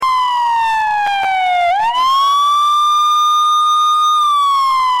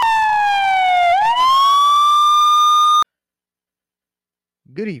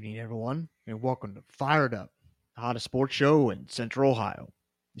Good evening, everyone, and welcome to Fired Up, the hottest sports show in Central Ohio.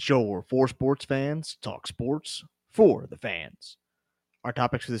 The show where four sports fans talk sports for the fans. Our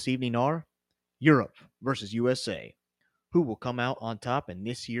topics for this evening are Europe versus USA. Who will come out on top in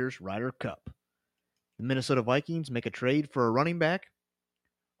this year's Ryder Cup? The Minnesota Vikings make a trade for a running back,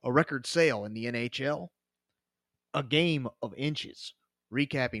 a record sale in the NHL, a game of inches,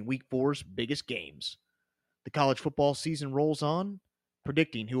 recapping Week 4's biggest games. The college football season rolls on,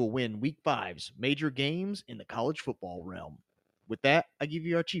 predicting who will win Week 5's major games in the college football realm. With that, I give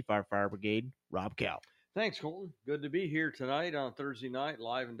you our Chief Fire Brigade, Rob Cow. Thanks, Colton. Good to be here tonight on Thursday night,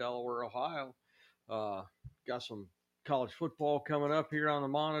 live in Delaware, Ohio. Got some college football coming up here on the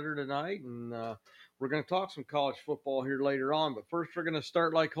monitor tonight, and we're going to talk some college football here later on. But first, we're going to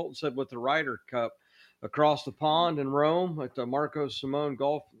start, like Colton said, with the Ryder Cup across the pond in Rome at the Marco Simone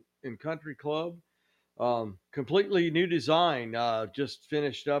Golf and Country Club. Completely new design. Just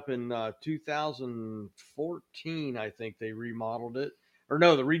finished up in 2014, I think they remodeled it. Or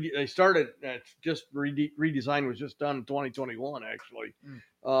no, they started just redesign was just done in 2021 actually,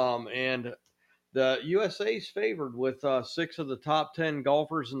 and the USA's favored with 6 of the top 10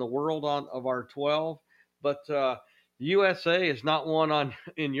 golfers in the world of our 12, but the USA has not won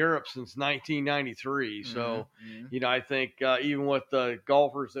in Europe since 1993. So, I think even with the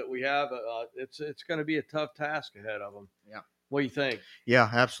golfers that we have, it's going to be a tough task ahead of them. Yeah. What do you think? Yeah,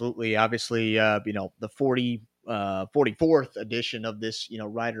 absolutely. Obviously, the 44th edition of this,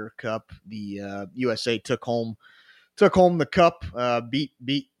 Ryder Cup, the USA took home the cup, beat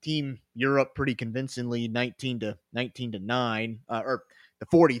Team Europe pretty convincingly, 19-9, or the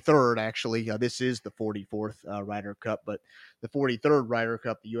 43rd actually. This is the 44th Ryder Cup, but the 43rd Ryder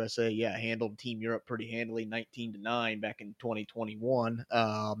Cup, the USA, handled Team Europe pretty handily, 19-9 back in 2021.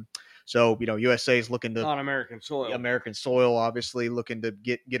 So USA is looking to on American soil, obviously looking to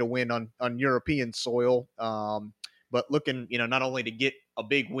get a win on European soil. But looking, not only to get a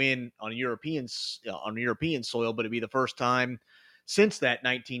big win on European soil, but it'd be the first time since that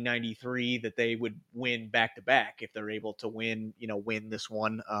 1993 that they would win back to back if they're able to win this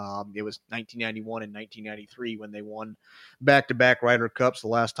one. It was 1991 and 1993 when they won back to back Ryder Cups. The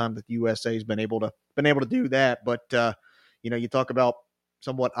last time that the USA has been able to do that. But you talk about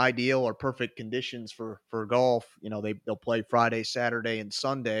somewhat ideal or perfect conditions for golf. They'll play Friday, Saturday, and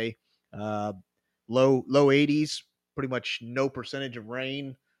Sunday. Low 80s. Pretty much no percentage of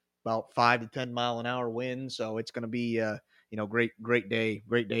rain, about 5 to 10 mile an hour wind. So it's going to be great day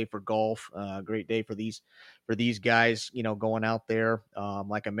for golf. Great day for these guys. Going out there.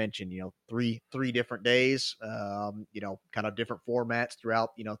 Like I mentioned, three different days. Kind of different formats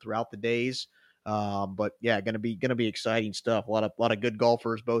throughout the days. But yeah, gonna be exciting stuff. A lot of good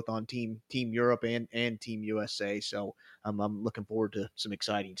golfers both on Team Europe and Team USA. So I'm looking forward to some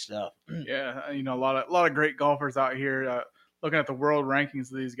exciting stuff. Yeah, a lot of great golfers out here. Looking at the world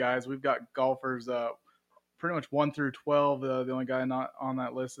rankings of these guys, we've got golfers pretty much 1 through 12. The only guy not on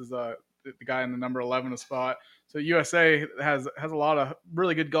that list is the guy in the number 11 spot. So USA has a lot of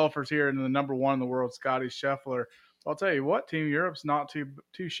really good golfers here, and the number 1 in the world, Scotty Scheffler. So I'll tell you what, Team Europe's not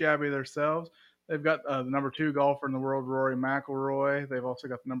too shabby themselves. They've got the number 2 golfer in the world, Rory McIlroy. They've also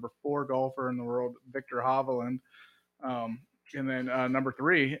got the number 4 golfer in the world, Victor Hovland. And then number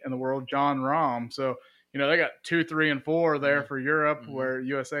 3 in the world, John Rahm. So, they got 2, 3, and 4 there for Europe, where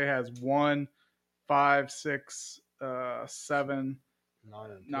USA has 1, 5, 6, 7,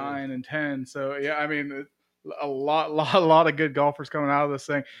 9, and 10. So, yeah, I mean, a lot of good golfers coming out of this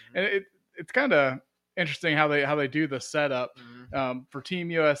thing. And it's kind of interesting how they do the setup. For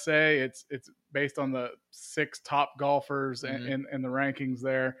Team USA, it's based on the 6 top golfers in the rankings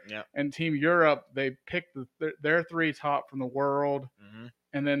there. Yeah. And Team Europe, they pick their 3 top from the world,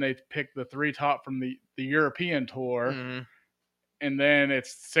 and then they pick the 3 top from the European tour. And then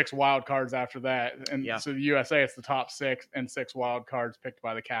it's 6 wild cards after that. And so the USA, it's the top 6 and 6 wild cards picked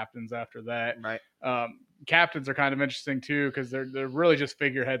by the captains after that. Right. Captains are kind of interesting too, because they're really just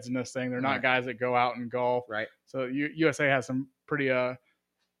figureheads in this thing. They're not guys that go out and golf. Right. So USA has some pretty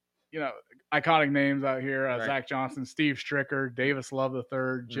iconic names out here. Zach Johnson, Steve Stricker, Davis Love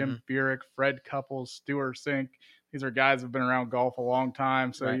III, Jim Furyk, Fred Couples, Stuart Sink. These are guys who've been around golf a long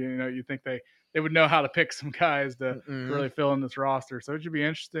time. So, you think they would know how to pick some guys to really fill in this roster. So it should be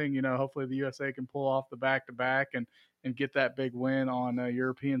interesting. Hopefully the USA can pull off the back-to-back and get that big win on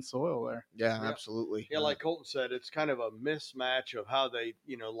European soil there. Yeah, absolutely. Yeah, like Colton said, it's kind of a mismatch of how they,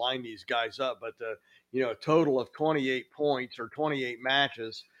 line these guys up. But, a total of 28 points or 28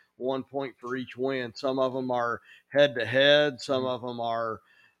 matches, 1 point for each win. Some of them are head-to-head. Some of them are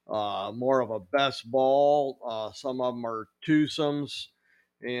more of a best ball. Some of them are twosomes.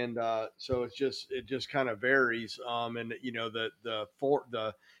 And so it just kind of varies. And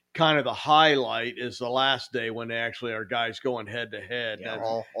the kind of the highlight is the last day when they actually are guys going head to head.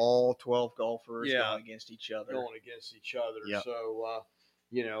 Yeah, all 12 golfers Yeah. going against each other. Yep. So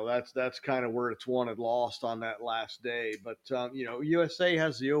that's kind of where it's won and lost on that last day. But USA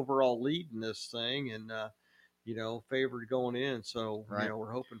has the overall lead in this thing, and favored going in. So Right.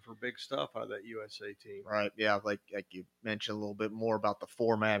 we're hoping for big stuff out of that USA team. Right. Yeah. Like you mentioned a little bit more about the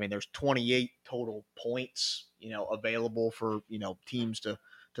format. I mean, there's 28 total points, available for, teams to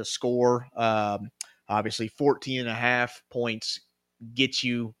score. Obviously 14.5 points gets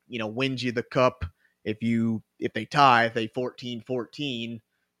you, wins you the cup. If they tie, if they 14-14,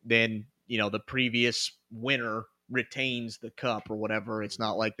 then, the previous winner retains the cup or whatever. It's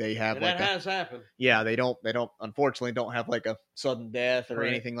not like they have And that has happened. Yeah, they don't unfortunately don't have like a sudden death or Right.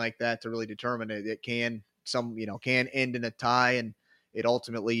 anything like that to really determine it. It can can end in a tie, and it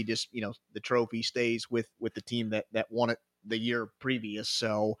ultimately just, the trophy stays with the team that won it the year previous.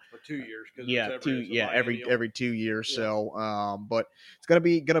 So For 2 years. every 2 years. Yeah. So but it's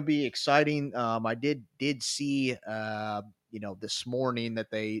gonna be exciting. I did see this morning that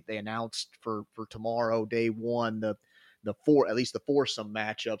they announced for tomorrow, day one, the foursome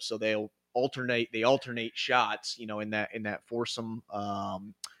matchup. So they alternate shots, in that foursome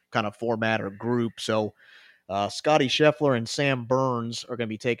kind of format or group. So Scotty Scheffler and Sam Burns are going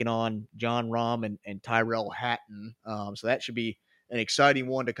to be taking on John Rahm and Tyrell Hatton. So that should be an exciting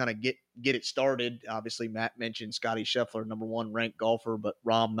one to kind of get it started. Obviously, Matt mentioned Scotty Scheffler, number 1 ranked golfer, but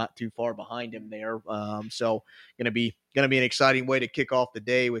Rahm not too far behind him there. So going to be an exciting way to kick off the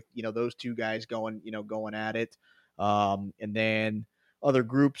day with those two guys going at it. And then other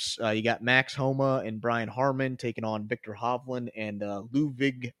groups, you got Max Homa and Brian Harman taking on Victor Hovland and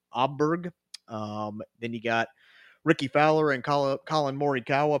Ludvig Åberg. Then you got Ricky Fowler and Colin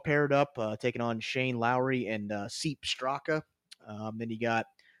Morikawa paired up, taking on Shane Lowry and Seep Straka. Then you got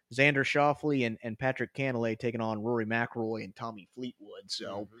Xander Schauffele and Patrick Cantlay taking on Rory McIlroy and Tommy Fleetwood.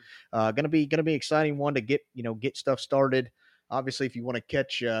 So, gonna be exciting one to get stuff started. Obviously, if you want to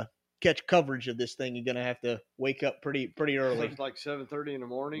catch coverage of this thing, you're gonna have to wake up pretty early. It's like 7:30 in the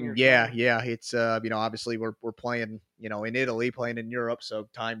morning. Or Yeah, something? yeah. It's obviously we're playing in Italy, playing in Europe, so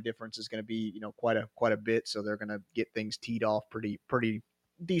time difference is going to be quite a bit. So they're going to get things teed off pretty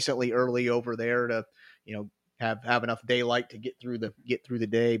decently early over there to have enough daylight to get through the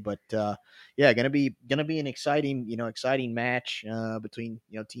day. But yeah, gonna be an exciting match between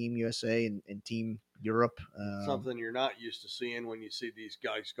Team USA and Team Europe. Something you're not used to seeing when you see these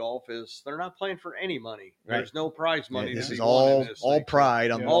guys golf is they're not playing for any money. Right. There's no prize money. This to is be won in this all thing. pride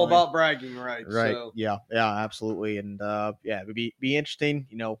on Yeah. the All line. about bragging rights. Right. So. Yeah, absolutely. And it would be interesting,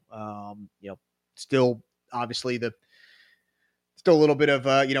 still obviously still a little bit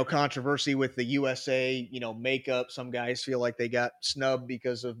of controversy with the USA, makeup. Some guys feel like they got snubbed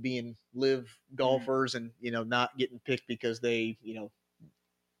because of being live golfers and not getting picked because they,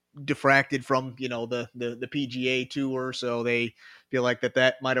 diffracted from the PGA tour, so they feel like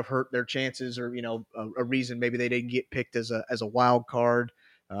that might have hurt their chances, or a reason maybe they didn't get picked as a wild card.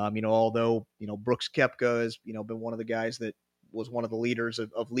 Although Brooks Koepka has been one of the guys that was one of the leaders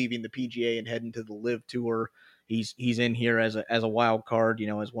of leaving the PGA and heading to the Live Tour. He's in here as a wild card,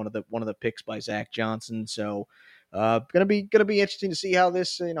 as one of the picks by Zach Johnson. So gonna be interesting to see how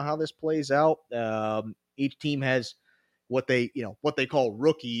this plays out. Each team has what they call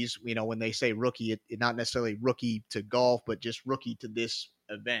rookies. When they say rookie, it not necessarily rookie to golf, but just rookie to this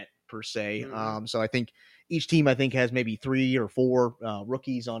event per se. Mhm. So I think each team has maybe 3 or 4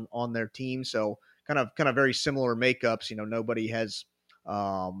 rookies on their team. So kind of very similar makeups. Nobody has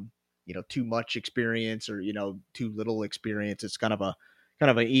too much experience or too little experience. It's kind of a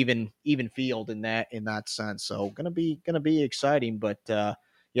even field in that sense. So gonna be exciting, but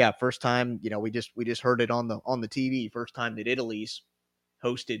yeah, first time, we just heard it on the TV. First time that Italy's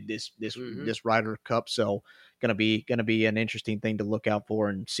hosted this Ryder Cup, so gonna be an interesting thing to look out for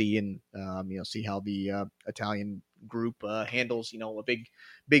and see, and see how the Italian group handles a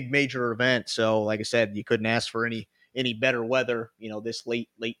big major event. So, like I said, you couldn't ask for any better weather, this late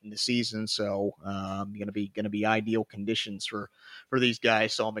in the season. So, gonna be ideal conditions for these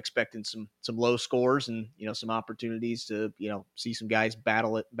guys. So I'm expecting some low scores and some opportunities to see some guys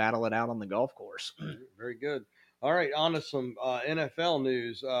battle it out on the golf course. Very good. All right, on to some NFL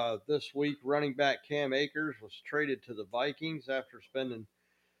news. This week, running back Cam Akers was traded to the Vikings after spending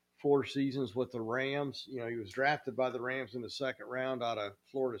 4 seasons with the Rams. He was drafted by the Rams in the second round out of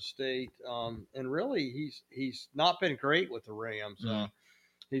Florida State, and really he's not been great with the Rams.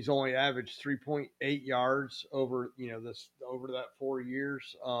 He's only averaged 3.8 yards over that 4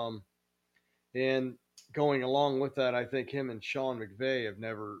 years. And going along with that, I think him and Sean McVay have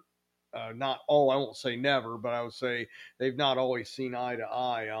never, I won't say never, but I would say they've not always seen eye to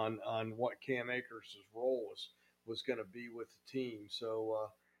eye on what Cam Akers' role was going to be with the team. So,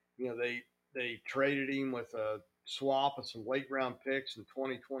 they traded him with a swap of some late round picks in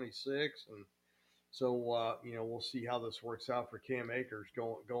 2026, and so we'll see how this works out for Cam Akers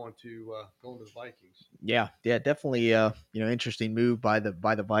going to the Vikings. Yeah, definitely. Interesting move by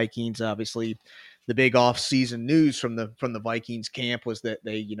the Vikings. Obviously, the big off-season news from the Vikings camp was that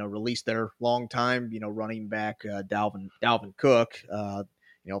they released their longtime running back Dalvin Cook.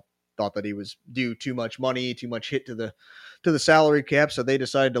 Thought that he was due too much money, too much hit to the salary cap, so they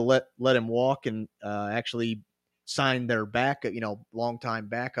decided to let him walk and actually signed their longtime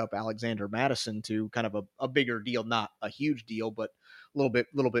backup Alexander Madison to kind of a bigger deal, not a huge deal, but a little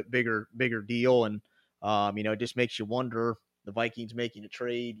bit bigger deal. And it just makes you wonder, the Vikings making a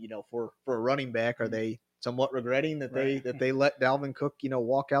trade, for a running back, are they somewhat regretting that they let Dalvin Cook,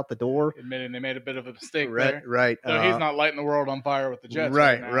 walk out the door? Admitting they made a bit of a mistake right, there. Right. So he's not lighting the world on fire with the Jets.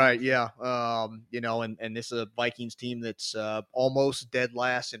 Right. Yeah. And this is a Vikings team that's almost dead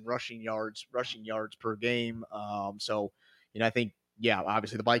last in rushing yards per game. So, I think,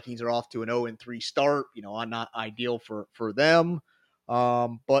 obviously the Vikings are off to an 0-3 start, not ideal for them.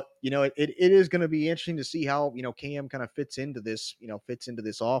 But it is going to be interesting to see how, Cam kind of fits into this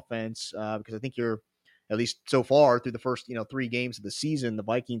offense, because I think you're, at least so far through the first, 3 games of the season, the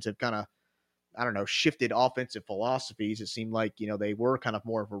Vikings have kind of, shifted offensive philosophies. It seemed like, they were kind of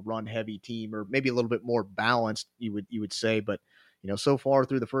more of a run heavy team, or maybe a little bit more balanced, you would say. But, so far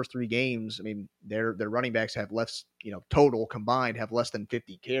through the first 3 games, I mean, their running backs have less, total combined have less than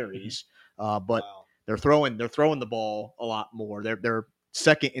 50 carries. But wow, they're throwing the ball a lot more. They're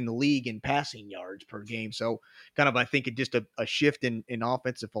second in the league in passing yards per game. So kind of, I think it just a shift in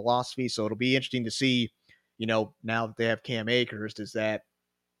offensive philosophy. So it'll be interesting to see, now that they have Cam Akers, does that,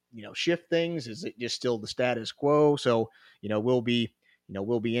 shift things? Is it just still the status quo? So, will be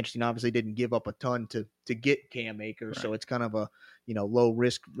interesting. Obviously didn't give up a ton to get Cam Akers. Right. So it's kind of a, low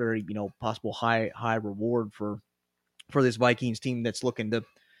risk, very, possible high reward for this Vikings team that's looking to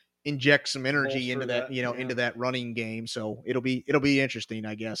inject some energy into that, into that running game. So it'll be interesting,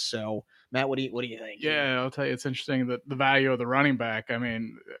 I guess. So Matt, what do you think? Yeah, I'll tell you, it's interesting that the value of the running back. I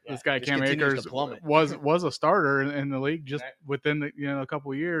mean, this guy Cam Akers was a starter in the league just within the a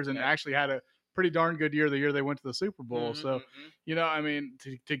couple of years, and actually had a pretty darn good year the year they went to the Super Bowl. Mm-hmm, so, I mean,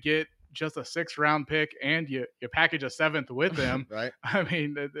 to get just a 6th round pick and you package a 7th with them, right? I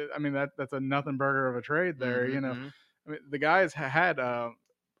mean, that's a nothing burger of a trade there. Mm-hmm. I mean, the guy's had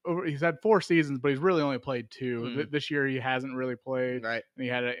he's had 4 seasons, but he's really only played 2. This year he hasn't really played. Right. And he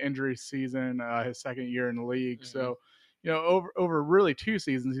had an injury season, his 2nd year in the league. Mm-hmm. So, over really 2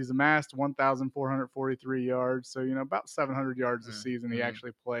 seasons, he's amassed 1,443 yards. So, about 700 yards a season he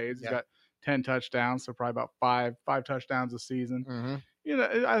actually plays. He's got 10 touchdowns, so probably about five touchdowns a season. Mm-hmm.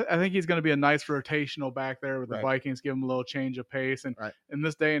 I think he's going to be a nice rotational back there with the Vikings, give him a little change of pace. And in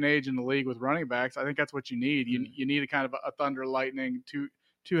this day and age in the league with running backs, I think that's what you need. You need a kind of a thunder lightning,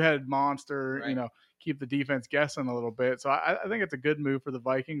 two-headed monster, keep the defense guessing a little bit. So I think it's a good move for the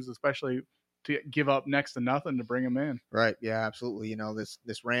Vikings, especially to give up next to nothing to bring him in. Right. Yeah, absolutely.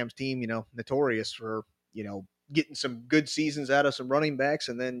 This Rams team, notorious for, getting some good seasons out of some running backs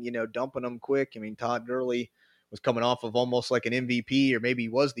and then, dumping them quick. I mean, Todd Gurley was coming off of almost like an MVP, or maybe he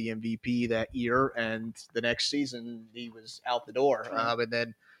was the MVP that year. And the next season he was out the door. And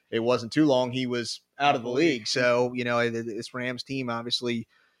then it wasn't too long, he was out of the league. So, this Rams team obviously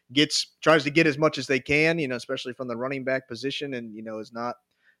tries to get as much as they can, especially from the running back position, and, is not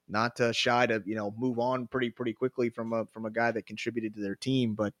shy to, move on pretty quickly from a guy that contributed to their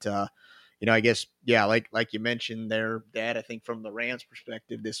team. But, I guess, like you mentioned there, Dad, I think from the Rams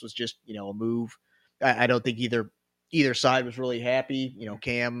perspective, this was just, a move. I don't think either side was really happy.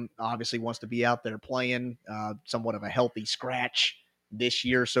 Cam obviously wants to be out there playing, somewhat of a healthy scratch this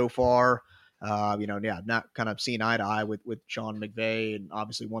year so far. Not kind of seeing eye to eye with Sean McVay, and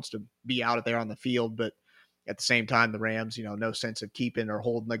obviously wants to be out there on the field. But at the same time, the Rams, no sense of keeping or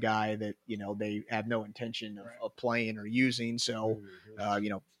holding the guy that, they have no intention of playing or using. So,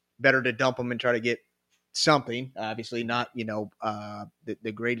 better to dump him and try to get something. Obviously not,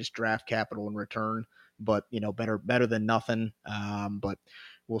 the greatest draft capital in return, but, better than nothing. But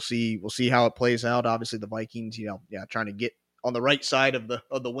we'll see how it plays out. Obviously the Vikings, trying to get on the right side of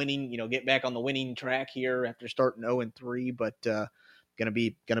the winning, get back on the winning track here after starting 0-3, but gonna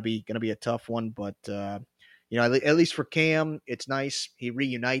be a tough one. But at least for Cam, it's nice. He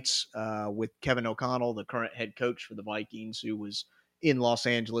reunites with Kevin O'Connell, the current head coach for the Vikings, who was in Los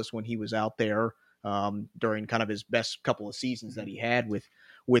Angeles when he was out there during kind of his best couple of seasons that he had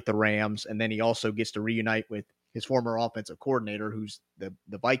with the Rams. And then he also gets to reunite with his former offensive coordinator, who's the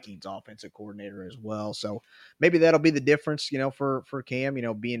Vikings offensive coordinator as well. So maybe that'll be the difference, for Cam,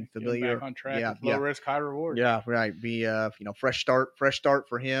 being familiar. Back on track. Low risk, high reward. Yeah, right. Be fresh start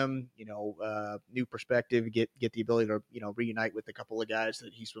for him. New perspective. Get the ability to reunite with a couple of guys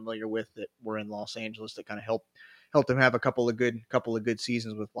that he's familiar with that were in Los Angeles that kind of helped him have a couple of good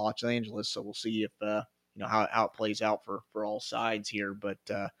seasons with Los Angeles. So we'll see if how it plays out for all sides here. But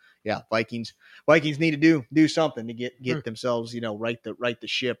Vikings need to do something to get themselves right the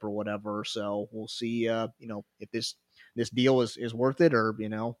ship or whatever. So we'll see if this deal is worth it, or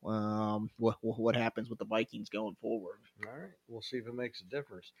what happens with the Vikings going forward. All right, we'll see if it makes a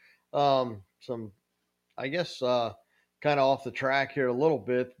difference. Some, I guess, kind of off the track here a little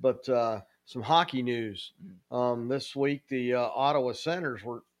bit, but some hockey news. This week, the Ottawa Senators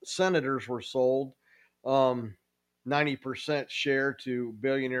were sold 90% share to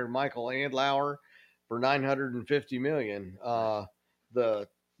billionaire Michael Andlauer for $950 million. The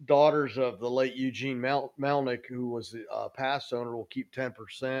daughters of the late Eugene Melnick, who was the past owner, will keep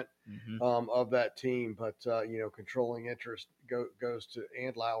 10% of that team, but controlling interest goes to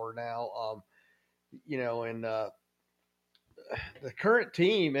Andlauer now. And the current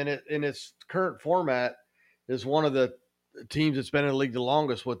team in its current format is one of the teams that's been in the league the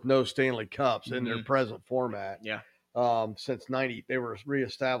longest with no Stanley Cups in their present format. Yeah. Since 90, they were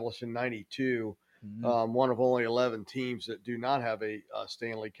reestablished in 92. One of only 11 teams that do not have a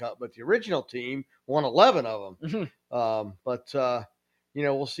Stanley Cup, but the original team won 11 of them. But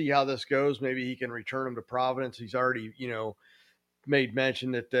we'll see how this goes. Maybe he can return them to Providence. He's already, made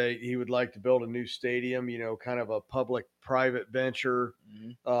mention that he would like to build a new stadium, kind of a public-private venture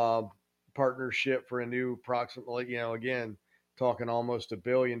partnership for a new approximately, again, talking almost $1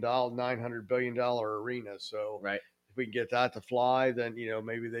 billion, $900 billion arena. So right. If we can get that to fly, then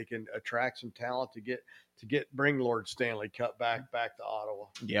maybe they can attract some talent to bring Lord Stanley Cup back to Ottawa.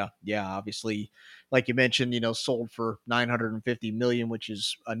 Yeah. Obviously, like you mentioned, sold for $950 million, which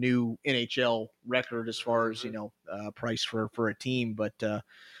is a new NHL record as far as price for a team. But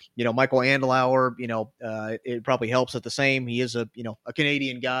Michael Andlauer, it probably helps at the same. He is a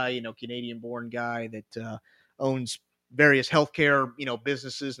Canadian guy, Canadian-born guy that owns various healthcare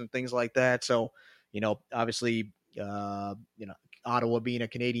businesses and things like that. So obviously. Ottawa being a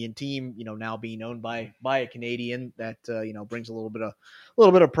Canadian team, now being owned by a Canadian, that brings a little bit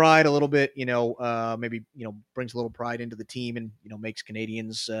of pride, a little bit, maybe brings a little pride into the team, and makes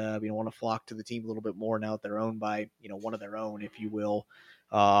Canadians want to flock to the team a little bit more now that they're owned by one of their own, if you will.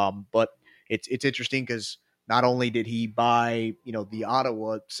 But it's interesting because not only did he buy the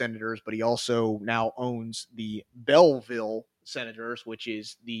Ottawa Senators, but he also now owns the Belleville Senators, which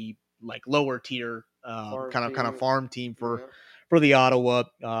is the lower tier kind of farm team for the Ottawa,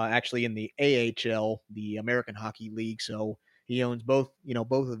 actually in the AHL, the American Hockey League. So he owns both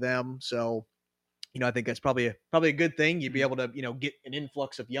of them. So I think that's probably a good thing. You'd be able to get an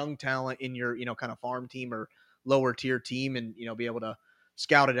influx of young talent in your kind of farm team or lower tier team, and be able to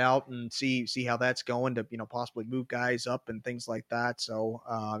scout it out and see how that's going to possibly move guys up and things like that. So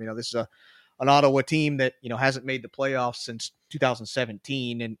this is an Ottawa team that hasn't made the playoffs since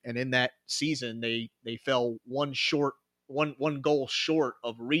 2017, and in that season they fell one goal short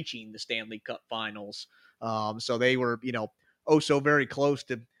of reaching the Stanley Cup Finals. So they were so very close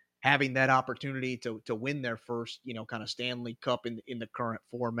to having that opportunity to win their first kind of Stanley Cup in the current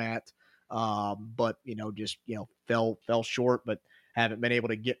format, but just fell short, but haven't been able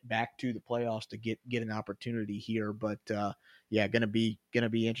to get back to the playoffs to get an opportunity here. But gonna be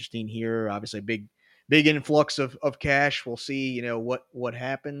interesting here. Obviously, a big influx of cash. We'll see what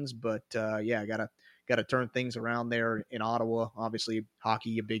happens, but got to turn things around there in Ottawa. Obviously,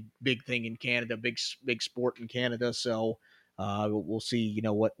 hockey a big thing in Canada, big sport in Canada. So we'll see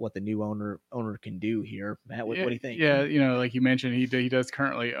what the new owner can do here. Matt, what do you think? Yeah, like you mentioned, he does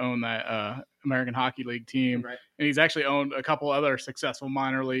currently own that American Hockey League team, right. And he's actually owned a couple other successful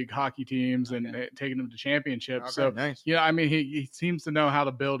minor league hockey teams and taken them to championships. Okay, so nice. he seems to know how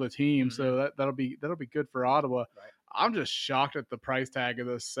to build a team. So that'll be good for Ottawa. Right. I'm just shocked at the price tag of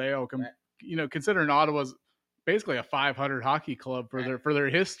this sale. Considering Ottawa's basically a 500 hockey club for their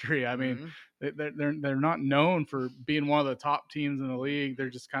history. I mean, they're not known for being one of the top teams in the league. They're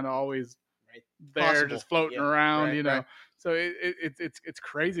just kind of always there, just floating around, Right. So it's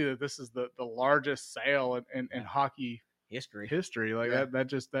crazy that this is the largest sale in hockey history. Like Yeah.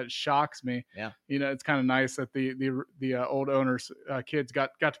 that shocks me. Yeah. It's kind of nice that the old owners kids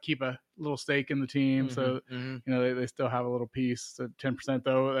got to keep a little stake in the team. So they still have a little piece. So 10%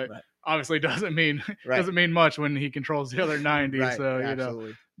 though, that Right. obviously doesn't mean much when he controls the other 90. Right. So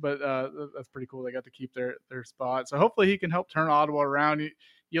Absolutely. but that's pretty cool. They got to keep their spot. So hopefully he can help turn Ottawa around.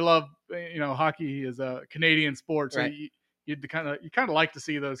 You love hockey is a Canadian sport, so Right. you kind of like to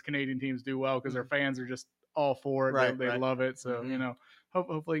see those Canadian teams do well because their fans are just all for it. Right, They right. love it. So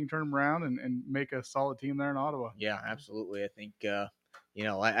hopefully he can turn them around and make a solid team there in Ottawa. Yeah, absolutely. I think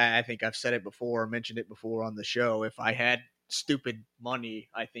I think I've said it before, mentioned it before on the show. If I had stupid money,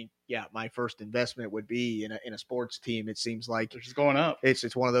 I think my first investment would be in a sports team. It seems like They're just going up.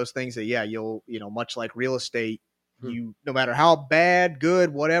 It's one of those things that you'll much like real estate. You, no matter how bad,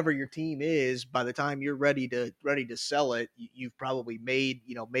 good, whatever your team is, by the time you're ready to sell it, you've probably made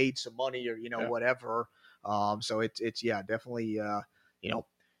some money or whatever. So it's definitely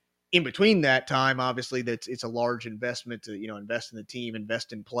in between that time, obviously it's a large investment to invest in the team,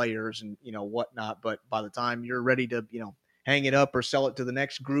 invest in players, and whatnot. But by the time you're ready to hang it up or sell it to the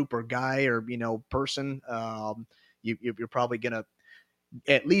next group or guy or person, you're probably gonna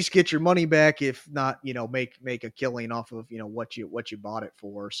at least get your money back, if not make a killing off of what you bought it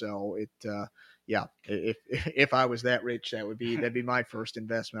for. So if I was that rich, that'd be my first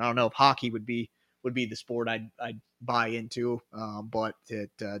investment. I don't know if hockey would be the sport I'd buy into, but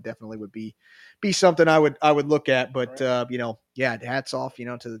it definitely would be something I would look at. But hats off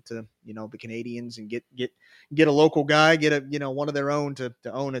to the Canadians, and get a local guy, get a one of their own to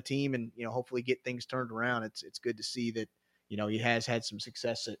own a team, and hopefully get things turned around. It's good to see that he has had some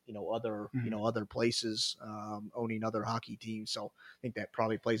success at other places, owning other hockey teams. So I think that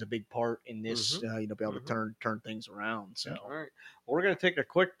probably plays a big part in this, be able to turn things around. So all right, well, we're going to take a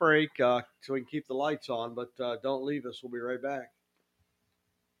quick break so we can keep the lights on, but don't leave us. We'll be right back.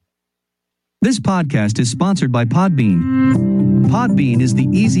 This podcast is sponsored by Podbean. Podbean is the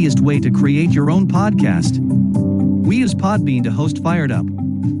easiest way to create your own podcast. We use Podbean to host Fired Up.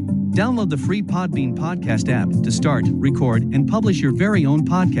 Download the free Podbean podcast app to start, record, and publish your very own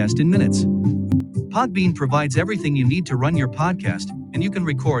podcast in minutes. Podbean provides everything you need to run your podcast, and you can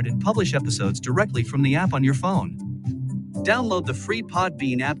record and publish episodes directly from the app on your phone. Download the free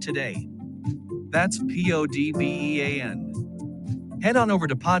Podbean app today. That's Podbean. Head on over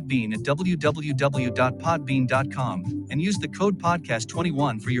to Podbean at www.podbean.com and use the code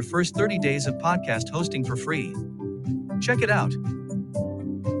podcast21 for your first 30 days of podcast hosting for free. Check it out.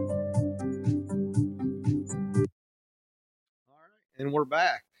 And we're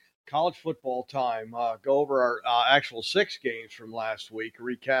back. College football time. Go over our actual 6 games from last week. A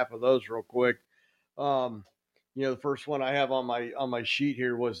recap of those real quick. The first one I have on my sheet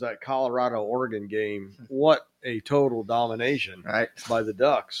here was that Colorado-Oregon game. What a total domination by the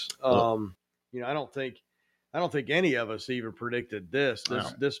Ducks. I don't think any of us even predicted this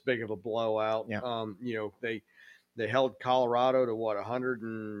big of a blowout. Yeah. They held Colorado to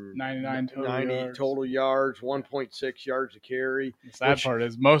 199 total yards, 1.6 yards to carry. The sad part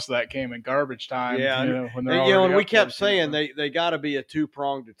is most of that came in garbage time. Yeah, when and we kept saying they got to be a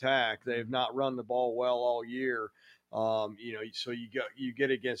 2-pronged attack. They have not run the ball well all year. So you get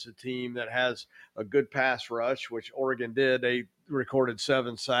against a team that has a good pass rush, which Oregon did. They recorded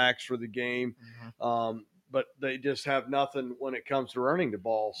 7 sacks for the game, but they just have nothing when it comes to running the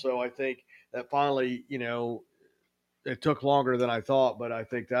ball. So I think that finally, it took longer than I thought, but I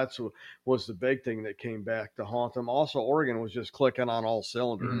think was the big thing that came back to haunt them. Also, Oregon was just clicking on all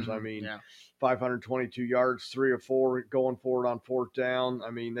cylinders. I mean, 522 yards, 3 or 4 going forward on 4th down. I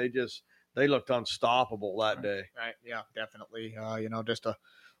mean, they looked unstoppable that day. Right. Yeah, definitely. Just a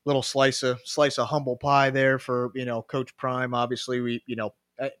little slice of humble pie there for, Coach Prime. Obviously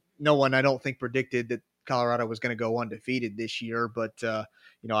no one, I don't think, predicted that Colorado was going to go undefeated this year, but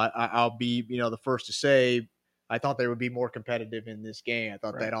I'll be, the first to say, I thought they would be more competitive in this game. I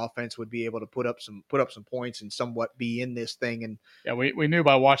thought that offense would be able to put up some points and somewhat be in this thing. And we knew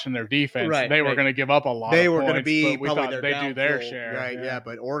by watching their defense they were going to give up a lot. They of were going to be we probably thought their they do their share. Right? Yeah.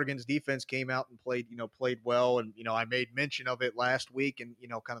 But Oregon's defense came out and played well. And I made mention of it last week, and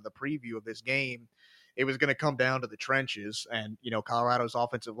kind of the preview of this game. It was going to come down to the trenches, and Colorado's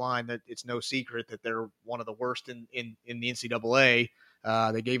offensive line. That it's no secret that they're one of the worst in the NCAA.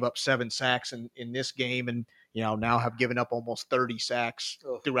 They gave up 7 sacks in this game, and now have given up almost 30 sacks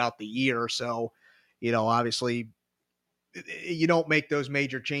throughout the year. So, obviously you don't make those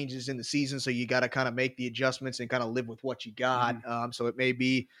major changes in the season. So you got to kind of make the adjustments and kind of live with what you got. So it may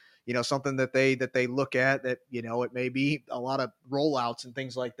be, something that they look at that, it may be a lot of rollouts and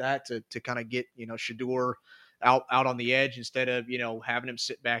things like that to kind of get, Shedeur out on the edge instead of, having him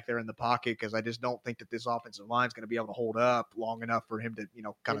sit back there in the pocket, because I just don't think that this offensive line is going to be able to hold up long enough for him to,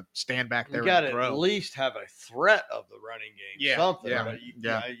 kind of stand back there You got and to throw. at least have a threat of the running game, Yeah, something. yeah,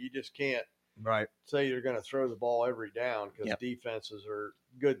 But you just can't Right. say you're going to throw the ball every down, because Yep. defenses or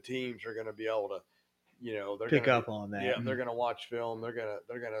good teams are going to be able to, they're Pick gonna up on that. Yeah, they're going to watch film. They're going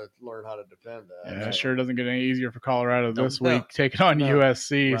to learn how to defend that. Yeah, it So, sure doesn't get any easier for Colorado No, this week, taking on no.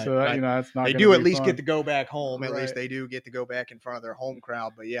 USC. Right, So that, right. that's not. They gonna do be at least fun. get to go back home. At least Right. they do get to go back in front of their home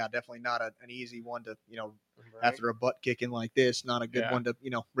crowd. But yeah, definitely not an easy one to, right? after a butt kicking like this, not a good Yeah. one to,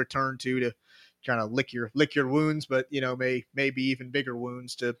 return to kind of lick your wounds, but maybe even bigger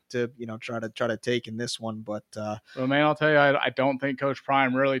wounds to try to take in this one. But Well, man, I'll tell you, I don't think Coach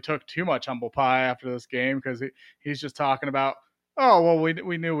Prime really took too much humble pie after this game, because he's just talking about, oh, well,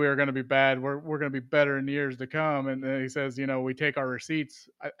 we knew we were going to be bad. We're going to be better in years to come. And then he says, we take our receipts.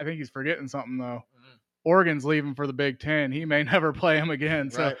 I think he's forgetting something, though. Oregon's leaving for the Big Ten. He may never play him again.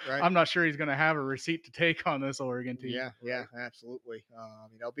 So right. I'm not sure he's going to have a receipt to take on this Oregon team. Yeah, absolutely.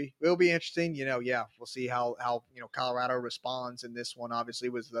 It'll be interesting. We'll see how Colorado responds in this one. Obviously,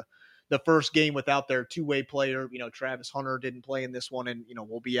 was the first game without their two-way player. Travis Hunter didn't play in this one, and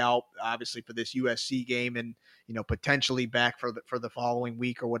will be out obviously for this USC game, and potentially back for the following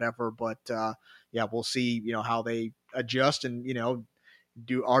week or whatever. But we'll see how they adjust, and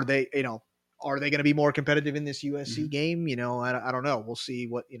are they going to be more competitive in this USC game? I don't know. We'll see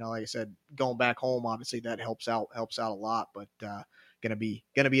what, like I said, going back home, obviously that helps out a lot, but going to be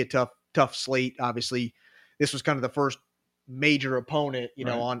a tough slate. Obviously this was kind of the first major opponent,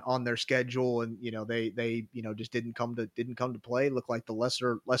 Right. on their schedule, and, they just didn't come to play. Looked like the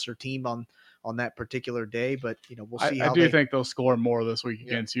lesser team on that particular day, but we'll see. I think they'll score more this week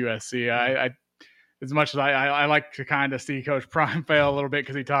against USC. I as much as I like to kind of see Coach Prime fail a little bit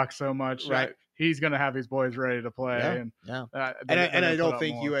because he talks so much, right? He's going to have his boys ready to play. Yeah. And I don't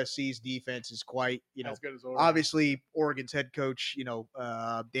think USC's defense is quite, as good as Oregon. Obviously Oregon's head coach,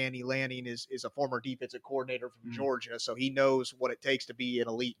 Danny Lanning is a former defensive coordinator from Georgia, so he knows what it takes to be an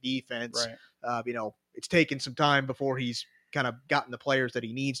elite defense. Right. It's taken some time before he's kind of gotten the players that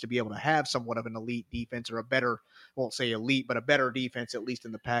he needs to be able to have somewhat of an elite defense, or a better, I won't say elite, but a better defense, at least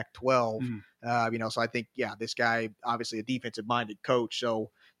in the Pac-12. So I think, this guy, obviously a defensive minded coach.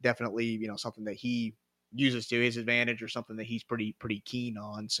 So definitely, something that he uses to his advantage, or something that he's pretty keen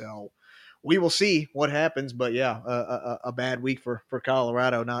on. So we will see what happens, but a bad week for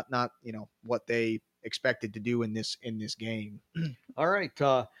Colorado. Not, what they expected to do in this game. All right.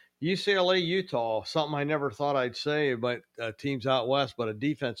 UCLA, Utah, something I never thought I'd say, but teams out west, but a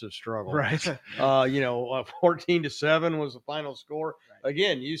defensive struggle. Right. 14-7 was the final score. Right.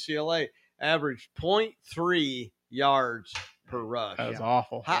 Again, UCLA averaged 0.3 yards per rush. That was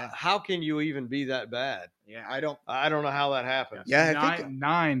awful. How can you even be that bad? Yeah, I don't know how that happened. Yeah, I think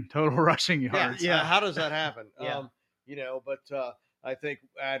nine total rushing yards. Yeah. How does that happen? Yeah. But I think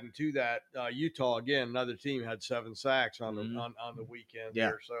adding to that, Utah, again, another team had 7 sacks on the weekend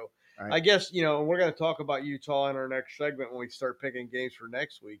there. So right. I guess, we're going to talk about Utah in our next segment when we start picking games for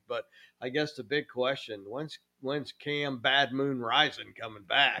next week. But I guess the big question, when's Cam Bad Moon Rising coming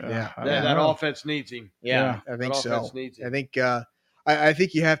back? That offense needs him. Yeah, I think so. I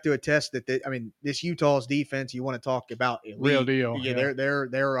think you have to attest that this Utah's defense, you want to talk about elite. Real deal. Yeah,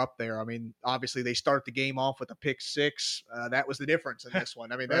 they're up there. Obviously they start the game off with a pick 6. That was the difference in this one.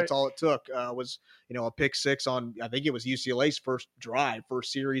 That's all it took was a pick 6 on, I think it was UCLA's first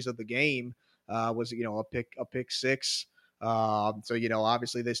series of the game, was a pick 6. So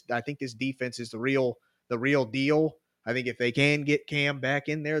obviously I think this defense is the real deal. I think if they can get Cam back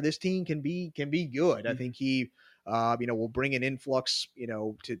in there, this team can be good. I think he will bring an influx,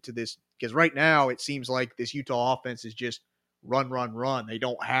 to this, because right now it seems like this Utah offense is just run. They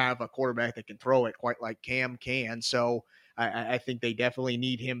don't have a quarterback that can throw it quite like Cam can. So I think they definitely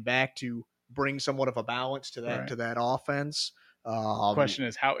need him back to bring somewhat of a balance to that offense. The question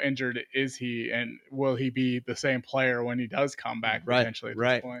is, how injured is he, and will he be the same player when he does come back potentially at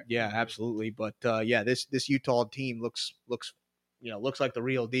this point? Yeah, absolutely. But this Utah team looks like the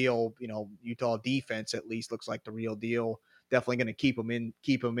real deal. Utah defense at least looks like the real deal. Definitely going to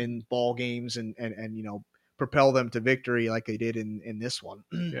keep them in ball games and propel them to victory like they did in this one.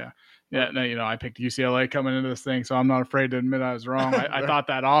 Yeah. No, I picked UCLA coming into this thing, so I'm not afraid to admit I was wrong. I thought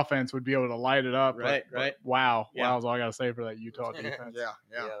that offense would be able to light it up. But wow. Wow is all I got to say for that Utah defense. Yeah.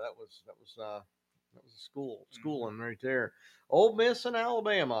 That was schooling right there. Ole Miss and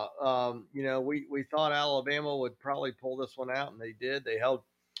Alabama. We thought Alabama would probably pull this one out, and they did. They held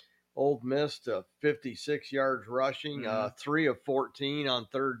Ole Miss to 56 yards rushing, 3 of 14 on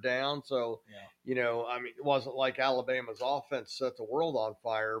third down. So, I mean, it wasn't like Alabama's offense set the world on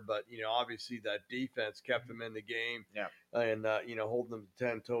fire, but, obviously that defense kept them in the game and, holding them to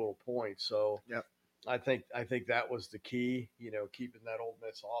 10 total points. So I think that was the key, keeping that Ole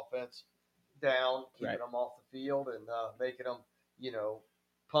Miss offense down, keeping them off the field and making them,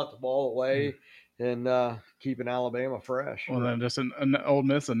 punt the ball away and keeping Alabama fresh. Well, then just an Ole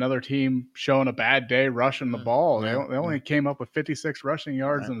Miss, another team showing a bad day rushing the ball. They only came up with 56 rushing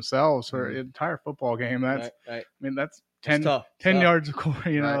yards themselves for an entire football game. That's I mean, that's 10 yards a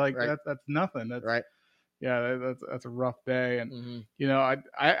quarter. That's nothing. That's right. Yeah, that's a rough day, and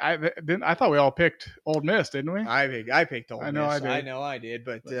I thought we all picked Ole Miss, didn't we? I picked Ole Miss. I know I did,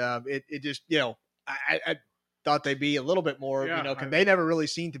 but it just I thought they'd be a little bit more, because they never really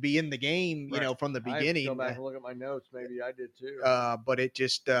seemed to be in the game, from the beginning. Go back and look at my notes. Maybe I did too. But it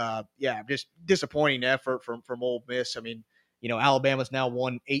just, just disappointing effort from Ole Miss. I mean, Alabama's now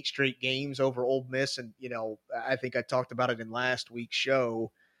won 8 straight games over Ole Miss, and I think I talked about it in last week's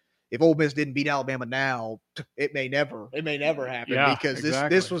show. If Ole Miss didn't beat Alabama now, it may never happen because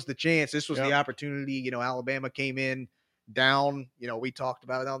this was the chance. This was the opportunity. Alabama came in down. We talked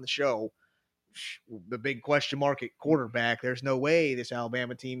about it on the show. The big question mark at quarterback. There's no way this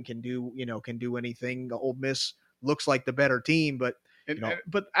Alabama team can do anything. Ole Miss looks like the better team, but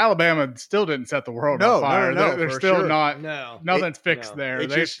but Alabama still didn't set the world on fire. No, they're still not. Nothing's fixed fixed there.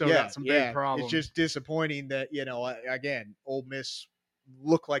 They've still got some big problems. It's just disappointing that again, Ole Miss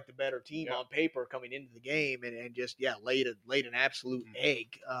looked like the better team on paper coming into the game and just laid an absolute egg.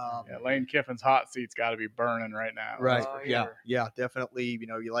 Lane Kiffin's hot seat's got to be burning right now. Right. Definitely.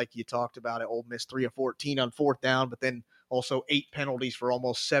 You talked about it. Ole Miss 3 of 14 on fourth down, but then also 8 penalties for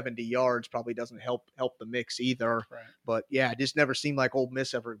almost 70 yards probably doesn't help the mix either. Right. But it just never seemed like Ole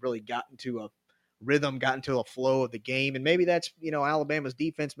Miss ever really got into a rhythm, got into a flow of the game, and maybe that's Alabama's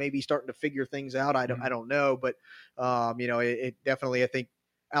defense may be starting to figure things out. I don't know, but it definitely, I think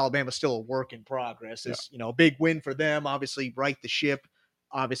Alabama's still a work in progress. It's a big win for them. Obviously, right the ship.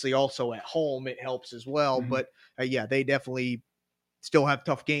 Obviously, also at home it helps as well. But they definitely still have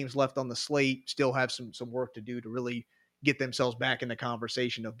tough games left on the slate. Still have some work to do to really get themselves back in the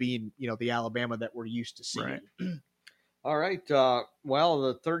conversation of being the Alabama that we're used to seeing. Right. All right. Well,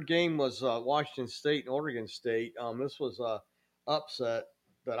 the third game was Washington State and Oregon State. This was a upset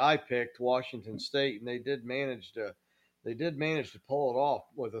that I picked, Washington State, and they did manage to pull it off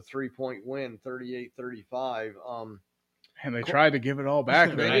with a 3-point win, 38-35. And they tried to give it all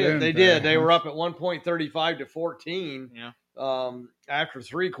back. They did. They were up at one point, 35-14. Yeah. After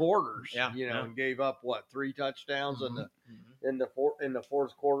 3 quarters. And gave up 3 touchdowns in the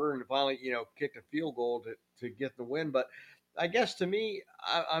fourth quarter, and finally, kicked a field goal to get the win. But I guess to me,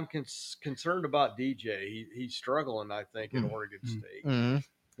 I'm concerned about DJ. He's struggling, I think, in Oregon State. Mm-hmm.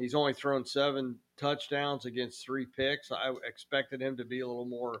 He's only thrown 7 touchdowns against 3 picks. I expected him to be a little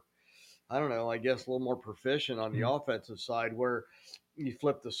more, a little more proficient on the offensive side, where you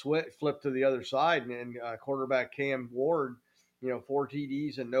flip to the other side, and quarterback Cam Ward, 4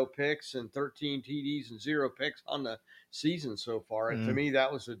 TDs and no picks, and 13 TDs and 0 picks on the season so far. And to me,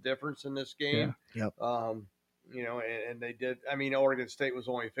 that was the difference in this game. Yeah. Yep. And they did. I mean, Oregon State was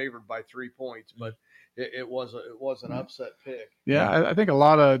only favored by 3 points, but it was an upset pick. Yeah, I think a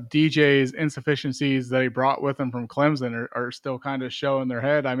lot of DJ's insufficiencies that he brought with him from Clemson are still kind of showing their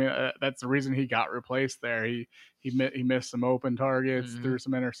head. I mean, that's the reason he got replaced there. He missed some open targets, threw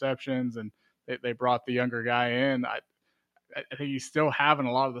some interceptions, and they brought the younger guy in. I think he's still having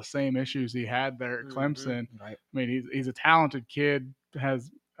a lot of the same issues he had there at Clemson. Right. I mean, he's a talented kid, has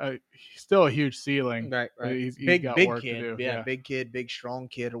still a huge ceiling. Right. He's big got work kid. to do. Yeah, big kid, big strong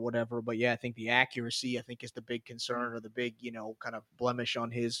kid or whatever. But I think the accuracy, is the big concern or the big, kind of blemish on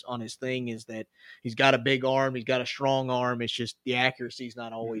his thing is that he's got a big arm, he's got a strong arm. It's just the accuracy is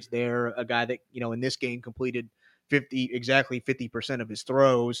not always there. A guy that, in this game completed 50% of his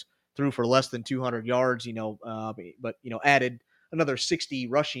throws, threw for less than 200 yards, but added another 60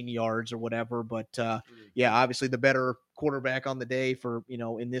 rushing yards or whatever. But obviously the better quarterback on the day for,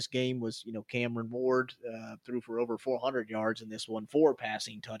 in this game was, Cameron Ward, threw for over 400 yards in this one, 4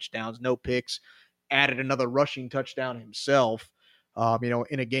 passing touchdowns, no picks, added another rushing touchdown himself,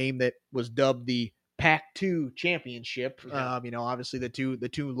 in a game that was dubbed the Pac-2 championship. Obviously the two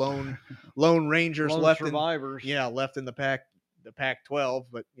lone Rangers left survivors. Left in the Pac-12,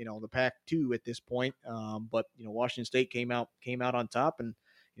 but the Pac-2 at this point. But Washington State came out on top, and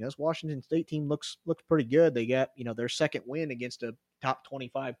this Washington State team looks pretty good. They got their second win against a top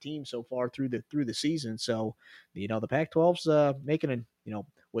 25 team so far through the season. So the Pac-12's making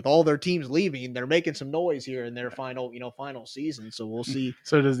with all their teams leaving, they're making some noise here in their final season. So we'll see.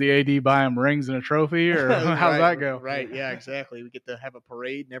 So does the AD buy him rings and a trophy, or how's that go? Right. Yeah, exactly. We get to have a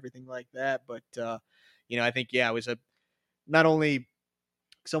parade and everything like that. But, I think, it was not only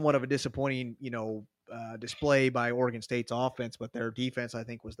somewhat of a disappointing, display by Oregon State's offense, but their defense, I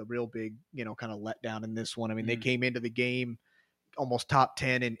think, was the real big, kind of letdown in this one. I mean, they came into the game almost top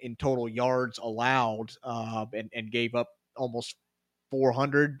 10 in total yards allowed, and gave up almost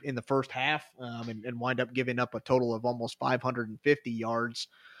 400 in the first half, and wind up giving up a total of almost 550 yards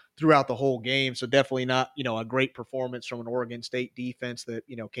throughout the whole game. So definitely not, a great performance from an Oregon State defense that,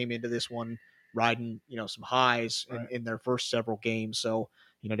 came into this one riding, some highs in their first several games. So,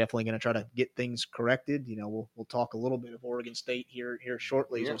 definitely going to try to get things corrected. We'll talk a little bit of Oregon State here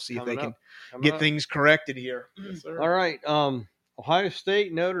shortly. So we'll see if they can get things corrected here. Yes, sir. All right. Ohio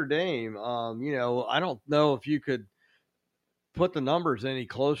State, Notre Dame. I don't know if you could put the numbers any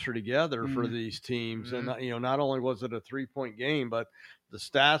closer together for these teams. And, not only was it a 3-point game, but the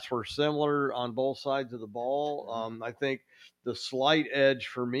stats were similar on both sides of the ball. I think the slight edge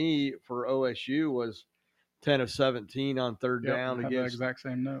for me for OSU was 10 of 17 on third down against the exact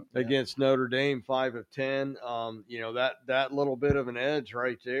same note against Notre Dame, 5 of 10. That little bit of an edge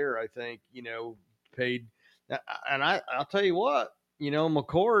right there, I think, paid. And I'll tell you what,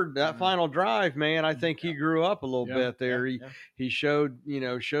 McCord, that final drive, man, I think he grew up a little bit there. He showed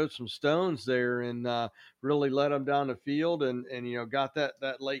some stones there and really led him down the field and got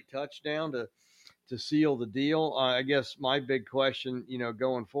that late touchdown to seal the deal. I guess my big question,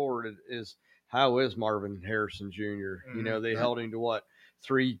 going forward is how is Marvin Harrison Jr.? They held him to what?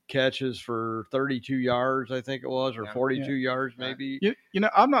 3 catches for 32 yards, I think it was, or 42 yards maybe.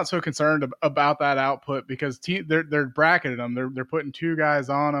 I'm not so concerned about that output because they're bracketing them. They're putting 2 guys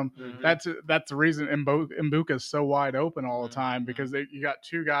on them. Mm-hmm. That's the reason Mbuka's so wide open all the time because you got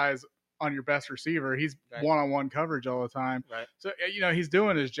 2 guys on your best receiver. He's one-on-one coverage all the time. Right. So, he's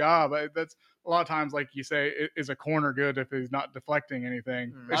doing his job. That's a lot of times, like you say, is a corner good if he's not deflecting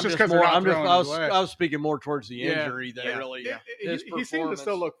anything? It's just because I was speaking more towards the injury than really. He seemed to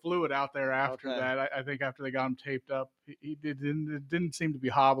still look fluid out there after that. I think after they got him taped up, he didn't seem to be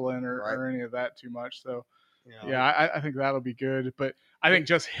hobbling or any of that too much. So, I think that'll be good. But I think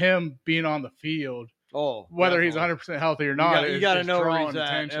just him being on the field, whether he's 100% healthy or not, you got to know where he's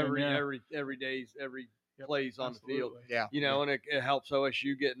at every plays on the field. And it helps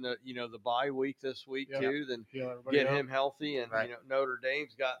OSU getting the bye week this week too. Then get him healthy, and Notre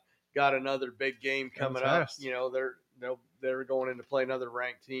Dame's got another big game coming up. They're going in to play another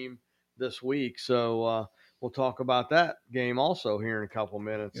ranked team this week, so we'll talk about that game also here in a couple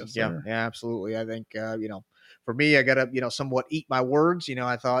minutes. Yes, yeah, absolutely. I think for me, I got to somewhat eat my words.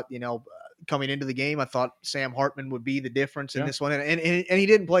 I thought coming into the game, I thought Sam Hartman would be the difference in this one. And he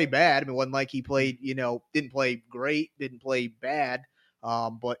didn't play bad. I mean, it wasn't like he played, didn't play great, didn't play bad.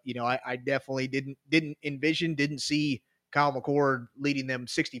 But, I definitely didn't see Kyle McCord leading them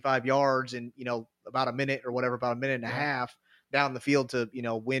 65 yards in, about a minute and a half down the field to,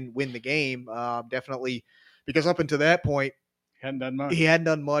 win the game. Definitely because up until that point, he hadn't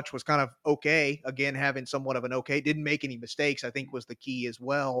done much, was kind of okay. Again, having somewhat of an okay. Didn't make any mistakes, I think, was the key as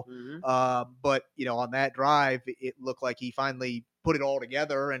well. Mm-hmm. But, on that drive, it looked like he finally put it all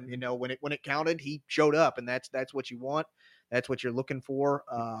together. And, when it counted, he showed up. And that's what you want. That's what you're looking for.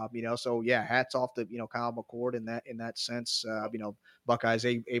 So, hats off to, Kyle McCord in that sense. Buckeyes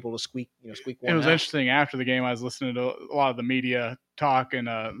able to squeak one It was out. interesting after the game. I was listening to a lot of the media talk and,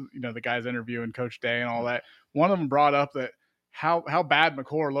 the guys interviewing Coach Day and all that. One of them brought up that how bad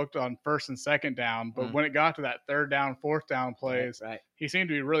McCord looked on first and second down, but when it got to that third down, fourth down plays, he seemed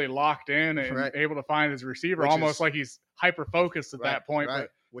to be really locked in and able to find his receiver, almost like he's hyper focused at that point.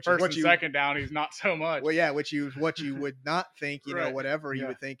 But first and second down, he's not so much. Well, what you would not think, whatever you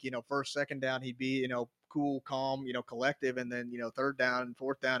would think, first, second down, he'd be, cool, calm, collective, and then third down and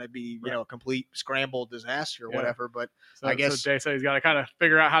fourth down it'd be a complete scramble disaster or whatever. But I guess Jay said he's got to kind of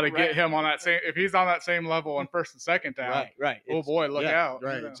figure out how to get him on that same. If he's on that same level on first and second down, oh boy, look out!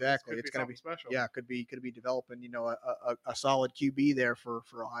 Right, exactly. It's going to be special. Yeah, could be developing a solid QB there for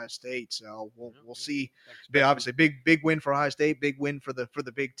Ohio State. So we'll see. Obviously, big win for Ohio State, big win for the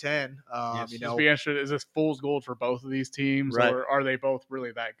Big Ten. Be interested. Is this fool's gold for both of these teams, or are they both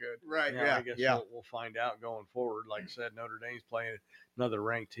really that good? Right. I guess we'll find out going forward. Like I said, Notre Dame's playing another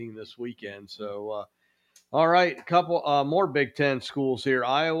ranked team this weekend. So, all right, a couple more Big Ten schools here.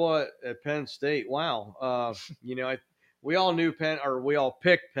 Iowa at Penn State. Wow. We all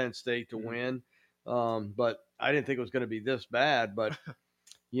picked Penn State to win, but I didn't think it was going to be this bad. But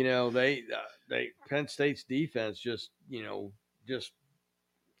Penn State's defense just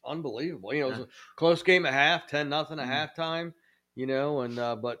unbelievable. You know, it was a close game at half, 10-0 at halftime. You know, and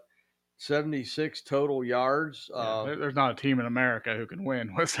but 76 total yards. There's not a team in America who can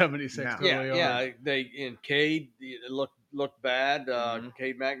win with 76 total yards. Yeah. They in Cade it looked bad.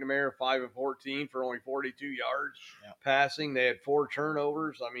 Cade McNamara 5 of 14 for only 42 yards passing. They had 4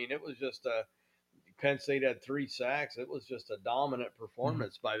 turnovers. I mean, it was just Penn State had 3 sacks. It was just a dominant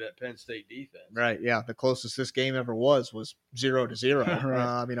performance by that Penn State defense. Right. Yeah. The closest this game ever was 0-0.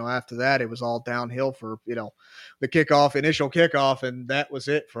 Right. You know, after that, it was all downhill for, you know, the initial kickoff, and that was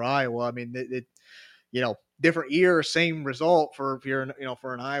it for Iowa. I mean, it you know, different year, same result for if you're, you know,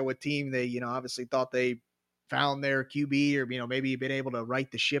 for an Iowa team. They, you know, obviously thought they found their QB or, you know, maybe been able to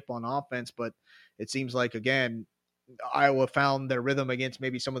right the ship on offense, but it seems like, again, Iowa found their rhythm against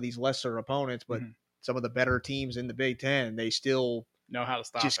maybe some of these lesser opponents, but some of the better teams in the Big Ten, they still know how to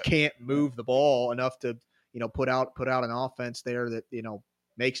stop just it. Can't move the ball enough to, you know, put out an offense there that, you know,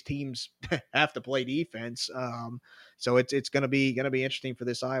 makes teams have to play defense. So it's going to be interesting for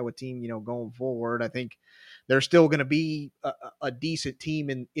this Iowa team, you know, going forward. I think they're still going to be a decent team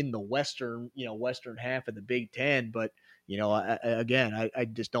in the Western half of the Big Ten, but you know, I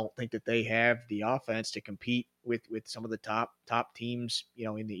just don't think that they have the offense to compete with some of the top teams, you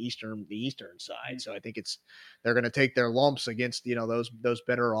know, in the Eastern side. So I think they're going to take their lumps against, you know, those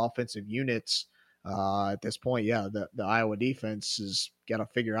better offensive units. At this point, the Iowa defense has got to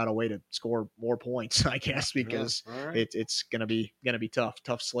figure out a way to score more points, I guess, because it's going to be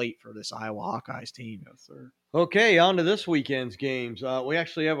tough slate for this Iowa Hawkeyes team. Yes, sir. Okay, on to this weekend's games. We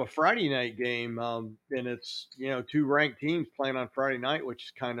actually have a Friday night game, and it's, you know, 2 ranked teams playing on Friday night, which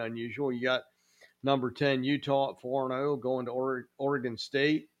is kind of unusual. You got number 10 Utah at 4-0 going to Oregon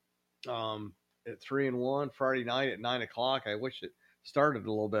State at 3-1 Friday night at 9:00. I wish it started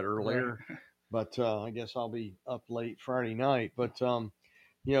a little bit earlier. Right. But I guess I'll be up late Friday night. But, you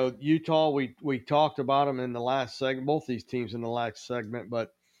know, Utah, we talked about them in the last segment, both these teams in the last segment,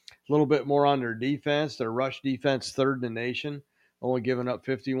 but a little bit more on their defense. Their rush defense, 3rd in the nation, only giving up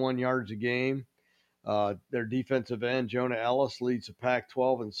 51 yards a game. Their defensive end, Jonah Ellis, leads the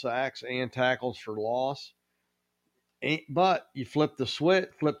Pac-12 in sacks and tackles for loss. But you flip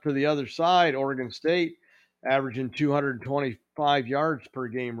to the other side, Oregon State averaging 225 yards per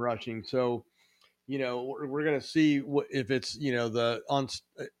game rushing. So, you know, we're going to see if it's, you know, the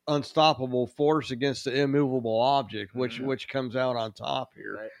unstoppable force against the immovable object, which comes out on top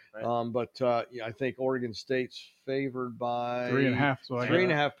here. Right. But I think Oregon State's favored by 3.5. So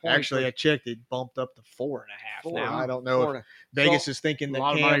 3.5 points. Actually, I checked; it bumped up to 4.5 now. I don't know if Vegas is thinking that a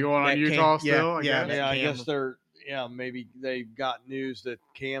lot of money going on Utah still. I guess they're maybe they've got news that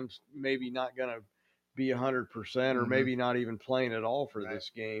Cam's maybe not going to be 100% or maybe not even playing at all for this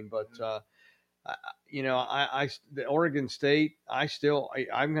game, but. You know, the Oregon State, I'm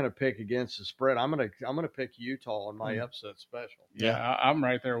going to pick against the spread. I'm going to pick Utah on my upset special. Yeah, I'm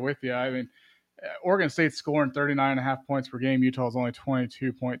right there with you. I mean, Oregon State's scoring 39.5 points per game. Utah's only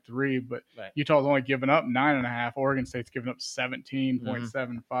 22.3, but Utah's only given up 9.5. Oregon State's given up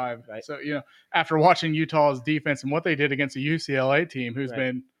 17.75. Right. So, you know, after watching Utah's defense and what they did against a UCLA team who's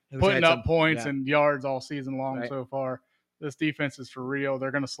been putting up points and yards all season long so far, this defense is for real. They're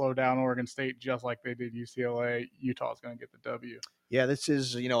going to slow down Oregon State just like they did UCLA. Utah's going to get the W. Yeah, this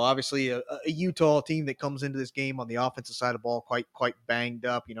is, you know, obviously a Utah team that comes into this game on the offensive side of the ball quite banged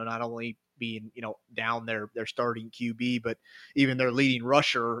up, you know, not only being, you know, down their starting QB, but even their leading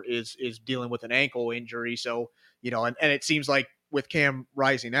rusher is dealing with an ankle injury. So, you know, and it seems like with Cam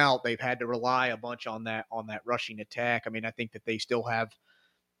rising out, they've had to rely a bunch on that rushing attack. I mean, I think that they still have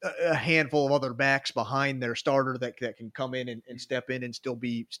a handful of other backs behind their starter that can come in and step in and still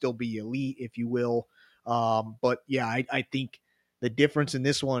be elite, if you will. But yeah, I think the difference in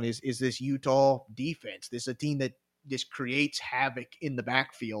this one is this Utah defense. This is a team that just creates havoc in the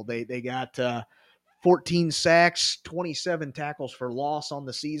backfield. They got 14 sacks, 27 tackles for loss on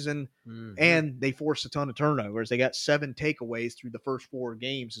the season, and they forced a ton of turnovers. They got 7 takeaways through the first 4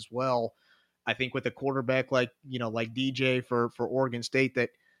 games as well. I think with a quarterback like DJ for Oregon State, that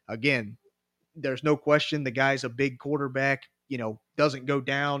again, there's no question the guy's a big quarterback, you know, doesn't go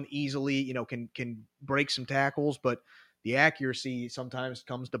down easily, you know, can break some tackles, but the accuracy sometimes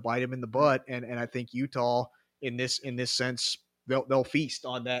comes to bite him in the butt. And I think Utah in this sense, they'll feast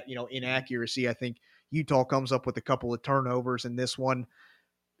on that, you know, inaccuracy. I think Utah comes up with a couple of turnovers in this one.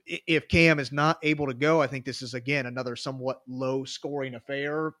 If Cam is not able to go, I think this is, again, another somewhat low scoring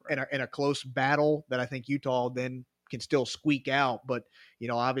affair and a close battle that I think Utah then can still squeak out. But, you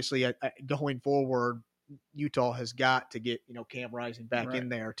know, obviously going forward, Utah has got to get, you know, Cam Rising back in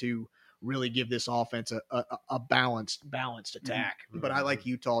there to really give this offense a balanced attack. But I like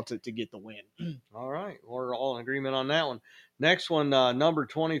Utah to get the win. All right, we're all in agreement on that one. Next one, number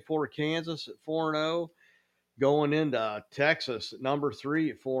 24 Kansas at 4-0, going into Texas at number 3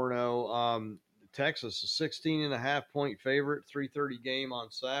 at 4-0. Texas, a 16.5-point favorite, 3:30 game on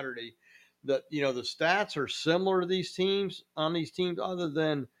Saturday. The stats are similar to these teams, other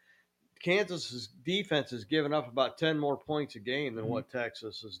than Kansas's defense has given up about 10 more points a game than what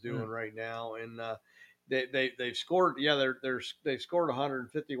Texas is doing right now, and they've scored. Yeah, they've scored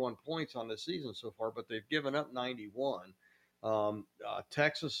 151 points on the season so far, but they've given up 91.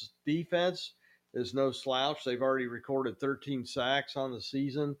 Texas defense is no slouch. They've already recorded 13 sacks on the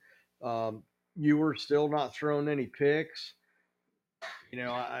season. You were still not throwing any picks.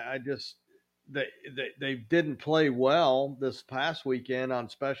 I just they didn't play well this past weekend on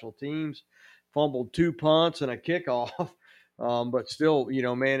special teams. Fumbled 2 punts and a kickoff, but still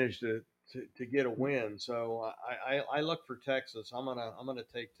managed to get a win. So I look for Texas. I'm gonna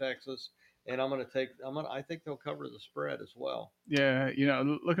take Texas, and I think they'll cover the spread as well. Yeah,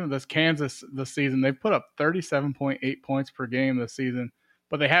 looking at this Kansas this season, they've put up 37.8 points per game this season,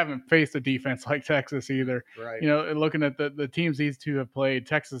 but they haven't faced a defense like Texas either. Right. Looking at the teams these two have played,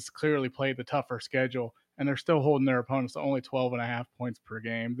 Texas clearly played the tougher schedule, and they're still holding their opponents to only 12.5 points per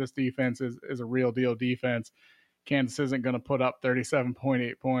game. This defense is a real deal defense. Kansas isn't going to put up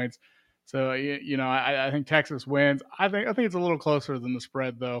 37.8 points. So, I think Texas wins. I think it's a little closer than the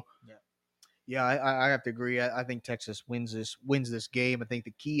spread, though. Yeah, I have to agree. I think Texas wins this game. I think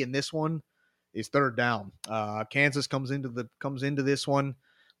the key in this one is third down. Kansas comes into this one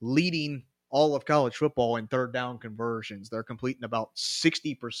leading all of college football in third down conversions. They're completing about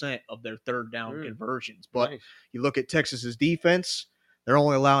 60% of their third down conversions. But you look at Texas's defense, they're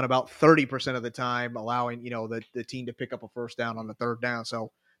only allowing about 30% of the time, allowing the team to pick up a first down on the third down.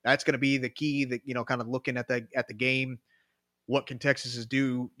 So that's going to be the key. That kind of looking at the game. What can Texas's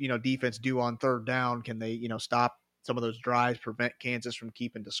defense do on third down? Can they, stop some of those drives, prevent Kansas from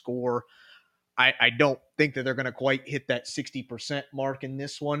keeping to score? I don't think that they're going to quite hit that 60% mark in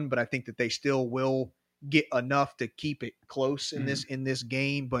this one, but I think that they still will get enough to keep it close in this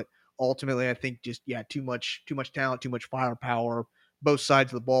game. But ultimately, I think just too much talent, too much firepower, both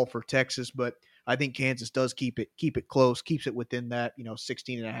sides of the ball for Texas. But I think Kansas does keep it close, keeps it within that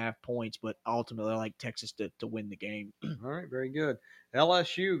 16.5 points. But ultimately, I like Texas to win the game. All right, very good.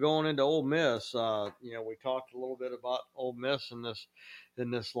 LSU going into Ole Miss. We talked a little bit about Ole Miss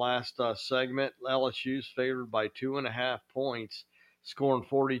in this last segment. LSU's favored by 2.5 points, scoring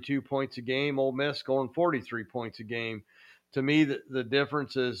 42 points a game. Ole Miss scoring 43 points a game. To me, the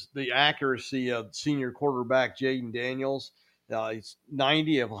difference is the accuracy of senior quarterback Jaden Daniels. He's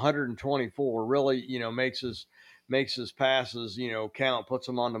 90 of 124. Really, makes his passes, count, puts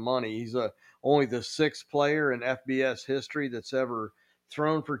them on the money. He's only the 6th player in FBS history that's ever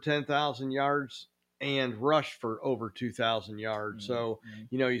thrown for 10,000 yards and rushed for over 2,000 yards. So,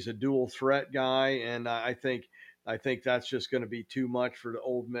 he's a dual threat guy, and I think that's just going to be too much for the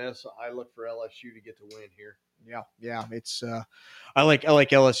Ole Miss. I look for LSU to get the win here. Yeah. It's I like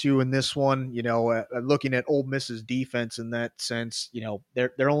LSU in this one. Looking at Ole Miss's defense in that sense,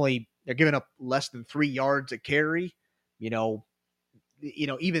 they're giving up less than 3 yards a carry.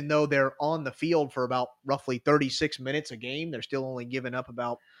 Even though they're on the field for about roughly 36 minutes a game, they're still only giving up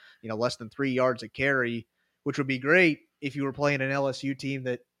about less than 3 yards a carry, which would be great if you were playing an LSU team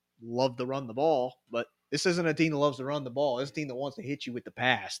that loved to run the ball. But this isn't a team that loves to run the ball. It's a team that wants to hit you with the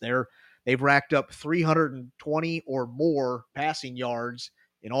pass. They've racked up 320 or more passing yards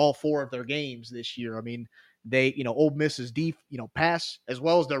in all 4 of their games this year. I mean, Ole Miss's pass as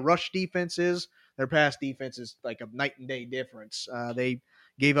well as their rush defense is. Their pass defense is like a night and day difference. They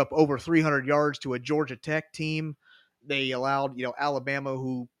gave up over 300 yards to a Georgia Tech team. They allowed, Alabama,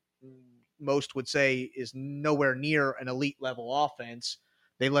 who most would say is nowhere near an elite level offense.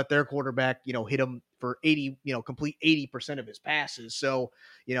 They let their quarterback, hit him for 80, complete 80% of his passes. So,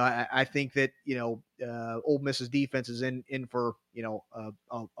 I think that, Ole Miss's defense is in for,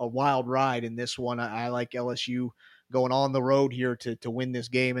 a wild ride in this one. I like LSU going on the road here to win this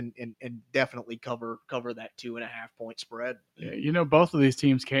game and definitely cover that 2.5 point spread. Yeah, both of these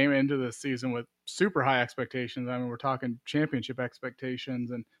teams came into this season with super high expectations. I mean, we're talking championship expectations,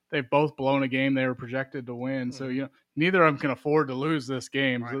 and they've both blown a game they were projected to win. So, neither of them can afford to lose this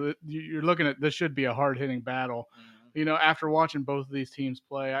game. Right. So you're looking at this should be a hard hitting battle. After watching both of these teams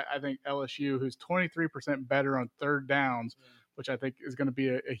play, I think LSU, who's 23% better on third downs, which I think is going to be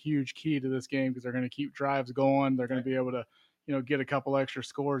a huge key to this game because they're going to keep drives going. They're going to be able to, get a couple extra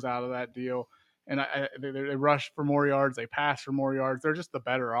scores out of that deal. and they rush for more yards, they pass for more yards. They're just the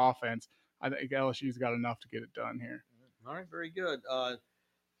better offense. I think LSU's got enough to get it done here. All right, very good.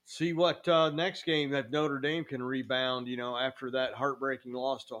 See what next game that Notre Dame can rebound, after that heartbreaking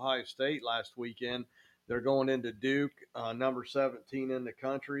loss to Ohio State last weekend. They're going into Duke, number 17 in the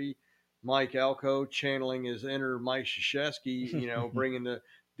country. Mike Elko channeling his inner Mike Krzyzewski, bringing the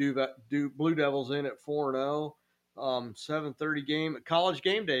Blue Devils in at 4-0. 7:30 game. College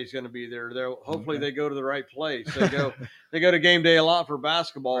Game Day is going to be there. Hopefully they go to the right place. They go to Game Day a lot for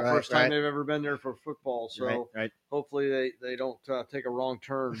basketball. First time they've ever been there for football. So hopefully they don't take a wrong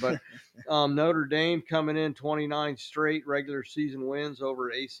turn. But Notre Dame coming in 29 straight regular season wins over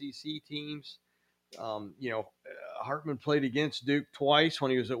ACC teams. Hartman played against Duke twice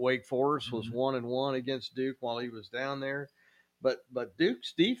when he was at Wake Forest. Was 1-1 against Duke while he was down there. But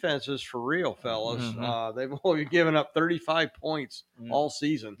Duke's defense is for real, fellas. They've only given up 35 points all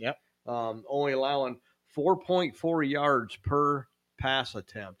season. Yep. Only allowing 4.4 yards per pass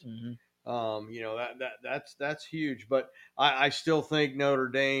attempt. That's huge. But I still think Notre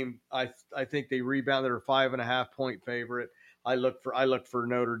Dame. I think they rebounded. They're a 5.5 point favorite. I look for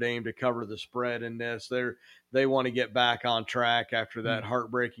Notre Dame to cover the spread in this. They want to get back on track after that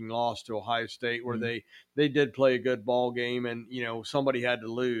heartbreaking loss to Ohio State, where they did play a good ball game, and somebody had to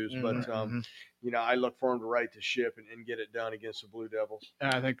lose. But I look for them to right the ship and get it done against the Blue Devils.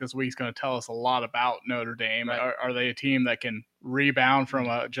 I think this week's going to tell us a lot about Notre Dame. Right. Are they a team that can rebound from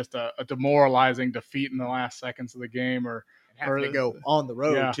just a demoralizing defeat in the last seconds of the game, or having to go on the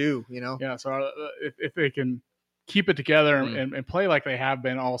road too? Yeah. So if they can keep it together and play like they have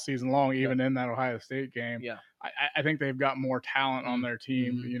been all season long, even in that Ohio State game. Yeah. I think they've got more talent on their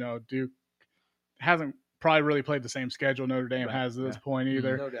team. Duke hasn't probably really played the same schedule Notre Dame has at this point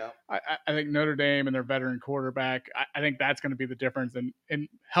either. No doubt. I think Notre Dame and their veteran quarterback, I think that's going to be the difference in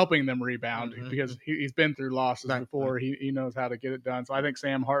helping them rebound because he's been through losses before. He knows how to get it done. So I think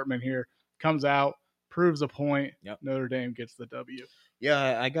Sam Hartman here comes out, proves a point. Yep. Notre Dame gets the W.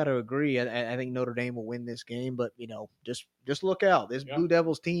 Yeah, I got to agree. I think Notre Dame will win this game, but just look out. This Blue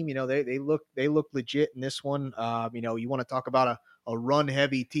Devils team, they look legit in this one. You want to talk about a run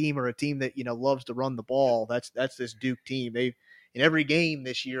heavy team or a team that loves to run the ball. That's this Duke team. They've in every game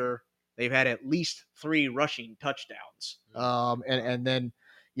this year they've had at least 3 rushing touchdowns. And then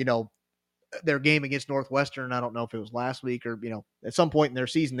their game against Northwestern, I don't know if it was last week or at some point in their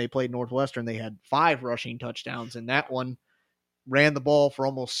season they played Northwestern. They had 5 rushing touchdowns, and that one ran the ball for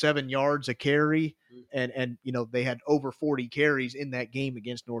almost 7 yards a carry, and they had over 40 carries in that game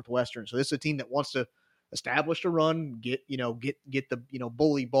against Northwestern. So this is a team that wants to establish a run, get the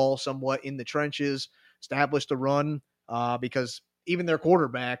bully ball somewhat in the trenches, establish the run, because even their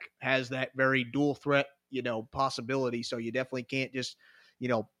quarterback has that very dual threat possibility. So you definitely can't just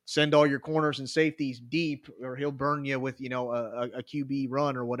send all your corners and safeties deep, or he'll burn you with a QB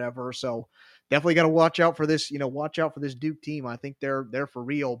run or whatever. So definitely got to watch out for this. Watch out for this Duke team. I think they're for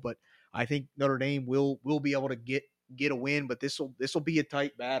real, but I think Notre Dame will be able to get a win. But this will be a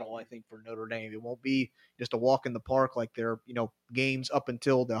tight battle, I think, for Notre Dame. It won't be just a walk in the park like their games up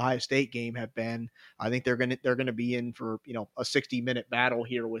until the Ohio State game have been. I think they're gonna be in for a 60-minute battle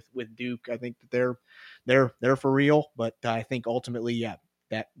here with Duke. I think that they're for real, but I think ultimately,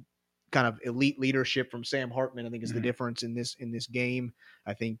 that kind of elite leadership from Sam Hartman, I think, is the difference in this game.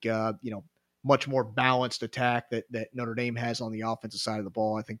 I think much more balanced attack that Notre Dame has on the offensive side of the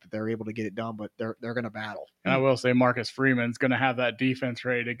ball. I think that they're able to get it done, but they're going to battle. And I will say Marcus Freeman's going to have that defense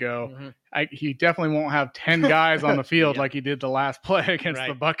ready to go. He definitely won't have 10 guys on the field like he did the last play against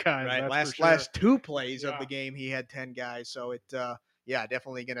the Buckeyes. Right. Last 2 plays of the game, he had 10 guys. So it,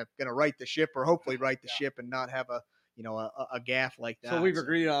 definitely going to right the ship, or hopefully right the ship and not have a gaffe like that. So we've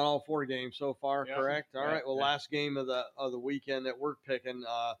agreed on all 4 games so far, correct? All right. Well, last game of the weekend that we're picking,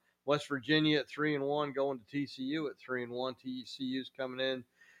 West Virginia at 3-1, going to TCU at 3-1. TCU's coming in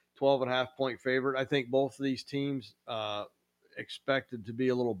 12.5 point favorite. I think both of these teams expected to be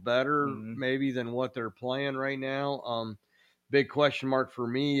a little better maybe than what they're playing right now. Big question mark for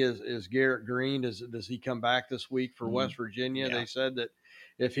me is Garrett Green. Does he come back this week for West Virginia? They said that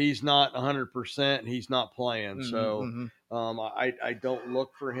if he's not 100%, he's not playing. So I don't look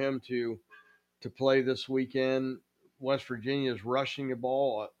for him to play this weekend. West Virginia is rushing the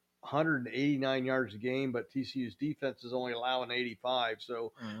ball 189 yards a game, but TCU's defense is only allowing 85.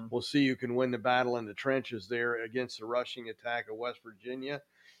 So we'll see who can win the battle in the trenches there against the rushing attack of West Virginia.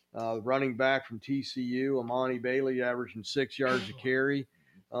 Running back from TCU, Amani Bailey, averaging 6 yards a carry.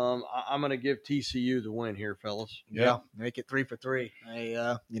 I'm going to give TCU the win here, fellas. Yeah, make it 3 for 3.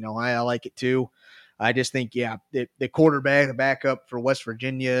 I like it too. I just think, the quarterback, the backup for West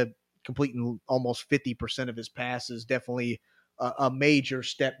Virginia, completing almost 50% of his passes. Definitely a major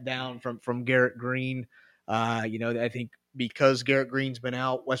step down from Garrett Green. I think because Garrett Green's been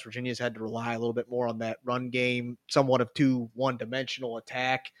out, West Virginia's had to rely a little bit more on that run game, somewhat of two one-dimensional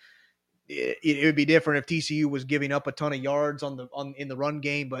attack. It would be different if TCU was giving up a ton of yards in the run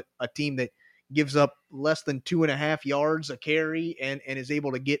game, but a team that gives up less than 2.5 yards a carry and is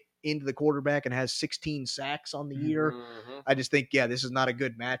able to get into the quarterback and has 16 sacks on the year. Mm-hmm. I just think, this is not a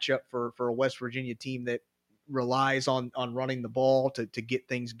good matchup for a West Virginia team that relies on running the ball to get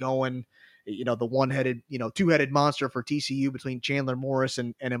things going. The two-headed monster for TCU between Chandler Morris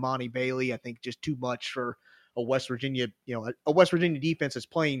and Imani Bailey, I think just too much for a West Virginia, a West Virginia defense is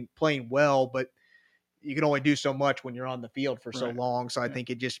playing well, but you can only do so much when you're on the field for so long. So I think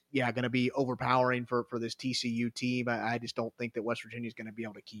it just, going to be overpowering for this TCU team. I just don't think that West Virginia is going to be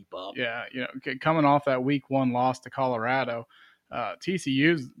able to keep up. Yeah. Coming off that week 1 loss to Colorado,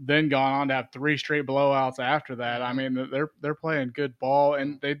 TCU's then gone on to have 3 straight blowouts after that. I mean, they're playing good ball,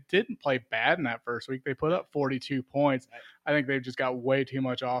 and they didn't play bad in that first week. They put up 42 points. I think they've just got way too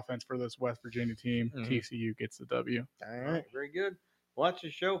much offense for this West Virginia team. Mm-hmm. TCU gets the W. All right, very good. Well, that's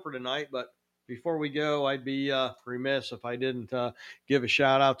the show for tonight, but before we go, I'd be remiss if I didn't give a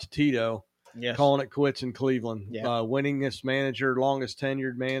shout out to Tito. Yes. Calling it quits in Cleveland. Yeah. Winningest manager, longest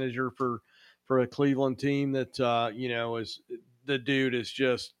tenured manager for a Cleveland team that is the dude is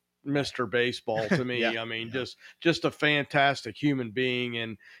just Mr. Baseball to me. I mean, just a fantastic human being,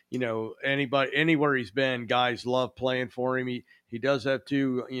 and anywhere he's been, guys love playing for him. He does have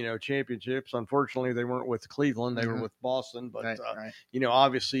 2 championships. Unfortunately, they weren't with Cleveland; they were with Boston. But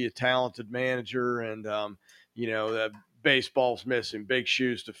obviously a talented manager, and the baseball's missing big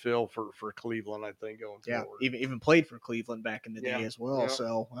shoes to fill for Cleveland, I think, going forward. Even played for Cleveland back in the day as well.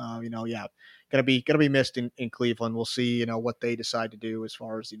 So gonna be missed in Cleveland. We'll see what they decide to do as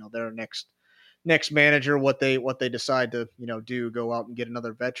far as their next manager, what they decide to do, go out and get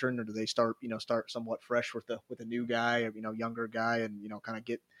another veteran, or do they start somewhat fresh with a new guy, younger guy, and kind of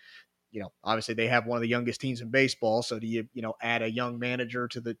get obviously they have one of the youngest teams in baseball. So do you add a young manager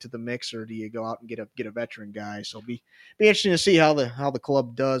to the mix, or do you go out and get a veteran guy? So be interesting to see how the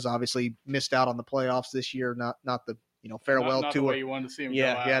club does. Obviously missed out on the playoffs this year. Not the farewell not tour. The way you wanted to see him go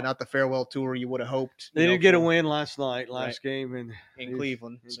out. Not the farewell tour you would have hoped. They did get a win last game in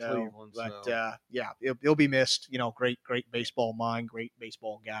Cleveland. Cleveland. But it'll be missed. Great baseball mind, great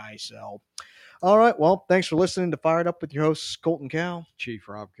baseball guy. So. All right. Well, thanks for listening to Fired Up with your hosts, Colton Cow, Chief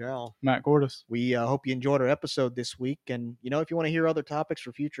Rob Cal, Matt Gordis. We hope you enjoyed our episode this week. And, if you want to hear other topics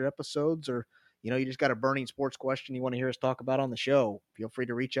for future episodes, or, you just got a burning sports question you want to hear us talk about on the show, feel free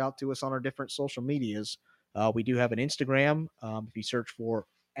to reach out to us on our different social medias. We do have an Instagram. If you search for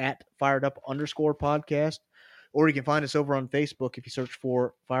 @firedup_podcast, or you can find us over on Facebook if you search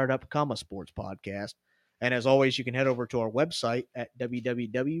for Fired Up, Sports Podcast. And as always, you can head over to our website at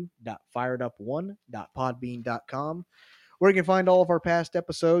www.firedup1.podbean.com, where you can find all of our past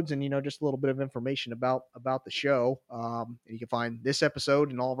episodes and, just a little bit of information about the show. And you can find this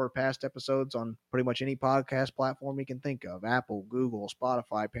episode and all of our past episodes on pretty much any podcast platform you can think of: Apple, Google,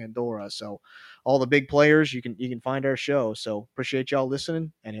 Spotify, Pandora. So all the big players, you can find our show. So appreciate y'all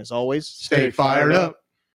listening. And as always, stay fired up.